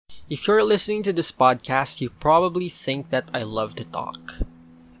If you're listening to this podcast, you probably think that I love to talk.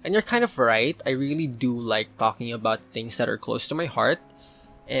 And you're kind of right, I really do like talking about things that are close to my heart,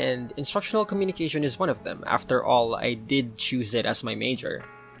 and instructional communication is one of them. After all, I did choose it as my major.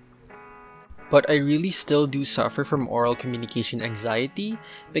 But I really still do suffer from oral communication anxiety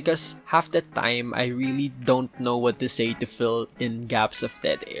because half the time I really don't know what to say to fill in gaps of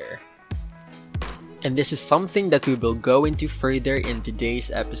dead air. And this is something that we will go into further in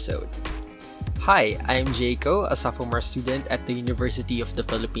today's episode. Hi, I'm Jaco, a sophomore student at the University of the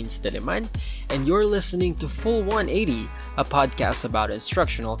Philippines, Diliman, and you're listening to Full 180, a podcast about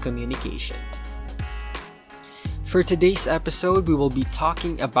instructional communication. For today's episode, we will be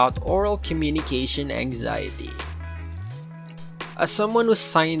talking about oral communication anxiety. As someone who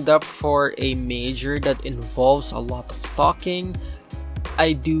signed up for a major that involves a lot of talking,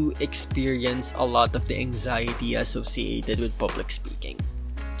 I do experience a lot of the anxiety associated with public speaking.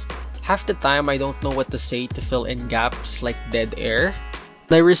 Half the time, I don't know what to say to fill in gaps like dead air.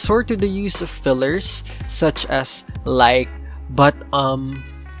 I resort to the use of fillers such as like, but,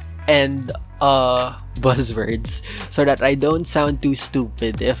 and, buzzwords so that I don't sound too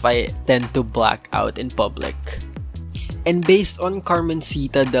stupid if I tend to black out in public. And based on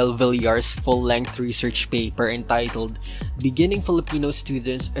Carmencita Del Villar's full-length research paper entitled Beginning Filipino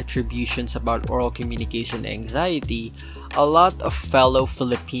Students' Attributions About Oral Communication Anxiety, a lot of fellow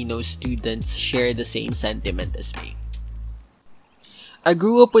Filipino students share the same sentiment as me. I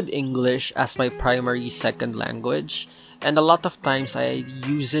grew up with English as my primary second language, and a lot of times I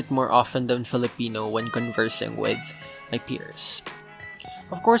use it more often than Filipino when conversing with my peers.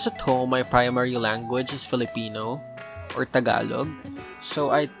 Of course, at home, my primary language is Filipino or Tagalog,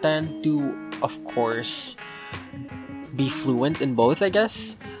 so I tend to, of course, be fluent in both, I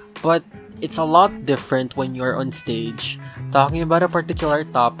guess. But it's a lot different when you're on stage, talking about a particular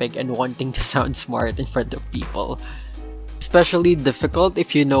topic and wanting to sound smart in front of people. Especially difficult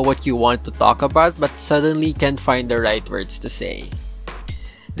if you know what you want to talk about but suddenly can't find the right words to say.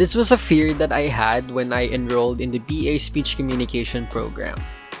 This was a fear that I had when I enrolled in the BA Speech Communication program.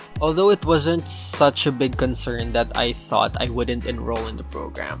 Although it wasn't such a big concern that I thought I wouldn't enroll in the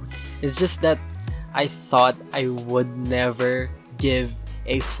program. It's just that I thought I would never give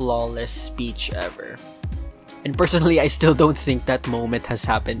a flawless speech ever. And personally, I still don't think that moment has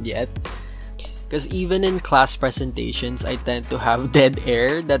happened yet. Because even in class presentations, I tend to have dead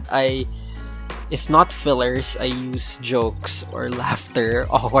air that if not fillers, I use jokes or laughter,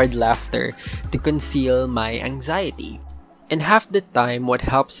 awkward laughter, to conceal my anxiety. And half the time, what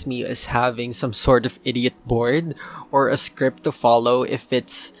helps me is having some sort of idiot board or a script to follow if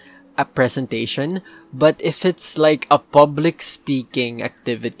it's a presentation. But if it's like a public speaking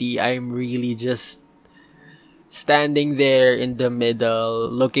activity, I'm really just standing there in the middle,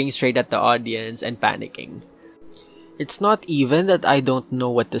 looking straight at the audience and panicking. It's not even that I don't know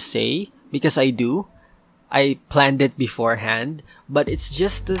what to say, because I do. I planned it beforehand, but it's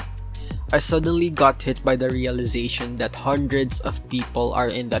just that I suddenly got hit by the realization that hundreds of people are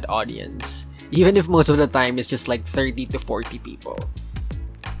in that audience, even if most of the time it's just like 30 to 40 people.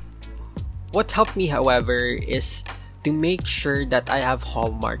 What helped me, however, is to make sure that I have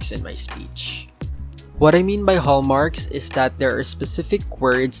hallmarks in my speech. What I mean by hallmarks is that there are specific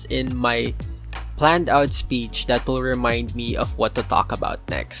words in my planned out speech that will remind me of what to talk about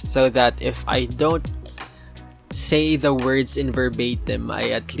next, so that if I don't say the words in verbatim,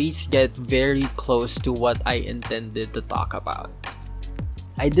 I at least get very close to what I intended to talk about.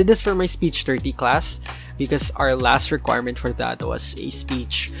 I did this for my speech 30 class because our last requirement for that was a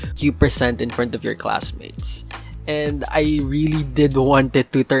speech you present in front of your classmates. And I really did want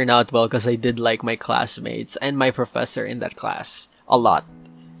it to turn out well because I did like my classmates and my professor in that class a lot.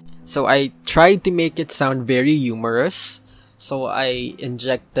 So I tried to make it sound very humorous. So I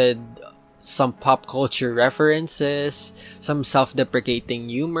injected some pop culture references, some self-deprecating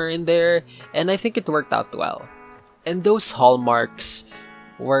humor in there, and I think it worked out well. And those hallmarks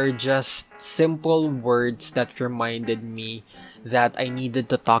were just simple words that reminded me that I needed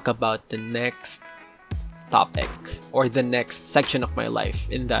to talk about the next topic or the next section of my life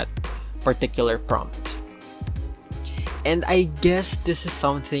in that particular prompt. And I guess this is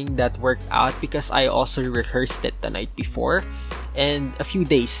something that worked out because I also rehearsed it the night before and a few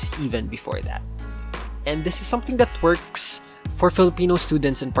days even before that. And this is something that works for Filipino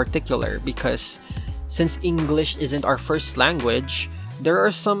students in particular because since English isn't our first language, there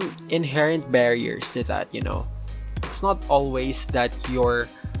are some inherent barriers to that, you know. It's not always that you're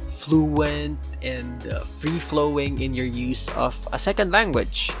fluent and free-flowing in your use of a second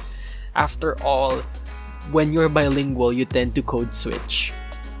language. After all, when you're bilingual, you tend to code switch.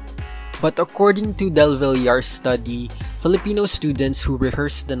 But according to Del Villar's study, Filipino students who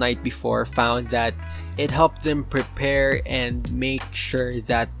rehearsed the night before found that it helped them prepare and make sure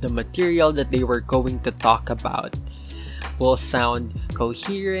that the material that they were going to talk about will sound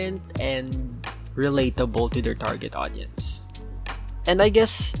coherent and relatable to their target audience. And I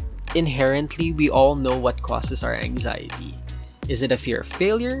guess inherently we all know what causes our anxiety. Is it a fear of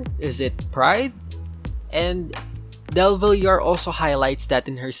failure? Is it pride? And Del Villar also highlights that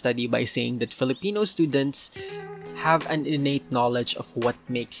in her study by saying that Filipino students have an innate knowledge of what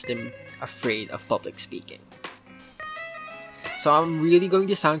makes them afraid of public speaking. So I'm really going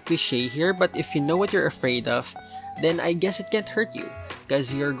to sound cliche here, but if you know what you're afraid of, then I guess it can't hurt you,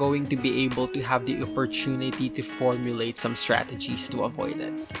 because you're going to be able to have the opportunity to formulate some strategies to avoid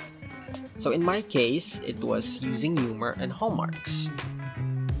it. So in my case, it was using humor and hallmarks.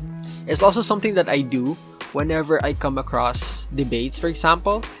 It's also something that I do whenever I come across debates, for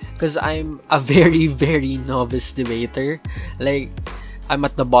example, because I'm a very, very novice debater. Like, I'm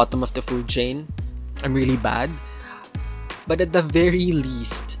at the bottom of the food chain. I'm really bad. But at the very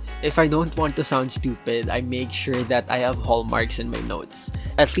least, if I don't want to sound stupid, I make sure that I have hallmarks in my notes.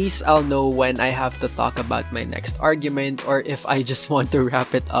 At least I'll know when I have to talk about my next argument, or if I just want to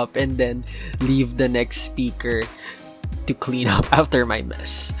wrap it up and then leave the next speaker to clean up after my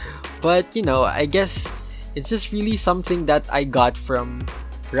mess. But, I guess it's just really something that I got from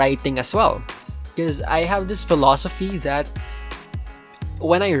writing as well. Because I have this philosophy that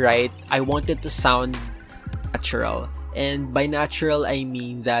when I write, I want it to sound natural. And by natural, I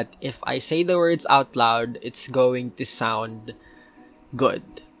mean that if I say the words out loud, it's going to sound good.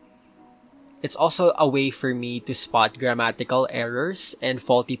 It's also a way for me to spot grammatical errors and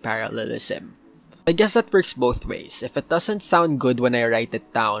faulty parallelism. I guess that works both ways. If it doesn't sound good when I write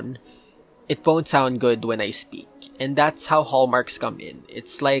it down, it won't sound good when I speak. And that's how hallmarks come in.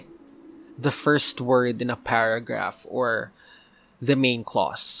 It's like the first word in a paragraph or the main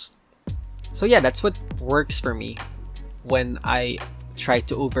clause. So yeah, that's what works for me when I try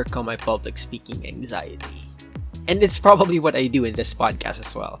to overcome my public speaking anxiety. And it's probably what I do in this podcast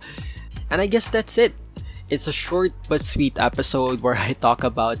as well. And I guess that's it. It's a short but sweet episode where I talk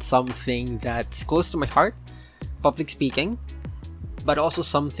about something that's close to my heart, public speaking, but also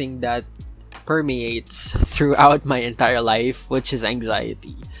something that permeates throughout my entire life, which is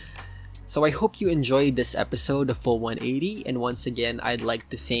anxiety. So I hope you enjoyed this episode of Full 180, and once again, I'd like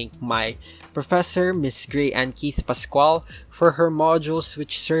to thank my professor, Miss Gray Ann Keith Pascual, for her modules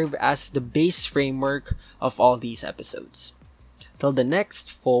which serve as the base framework of all these episodes. Till the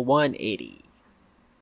next Full 180.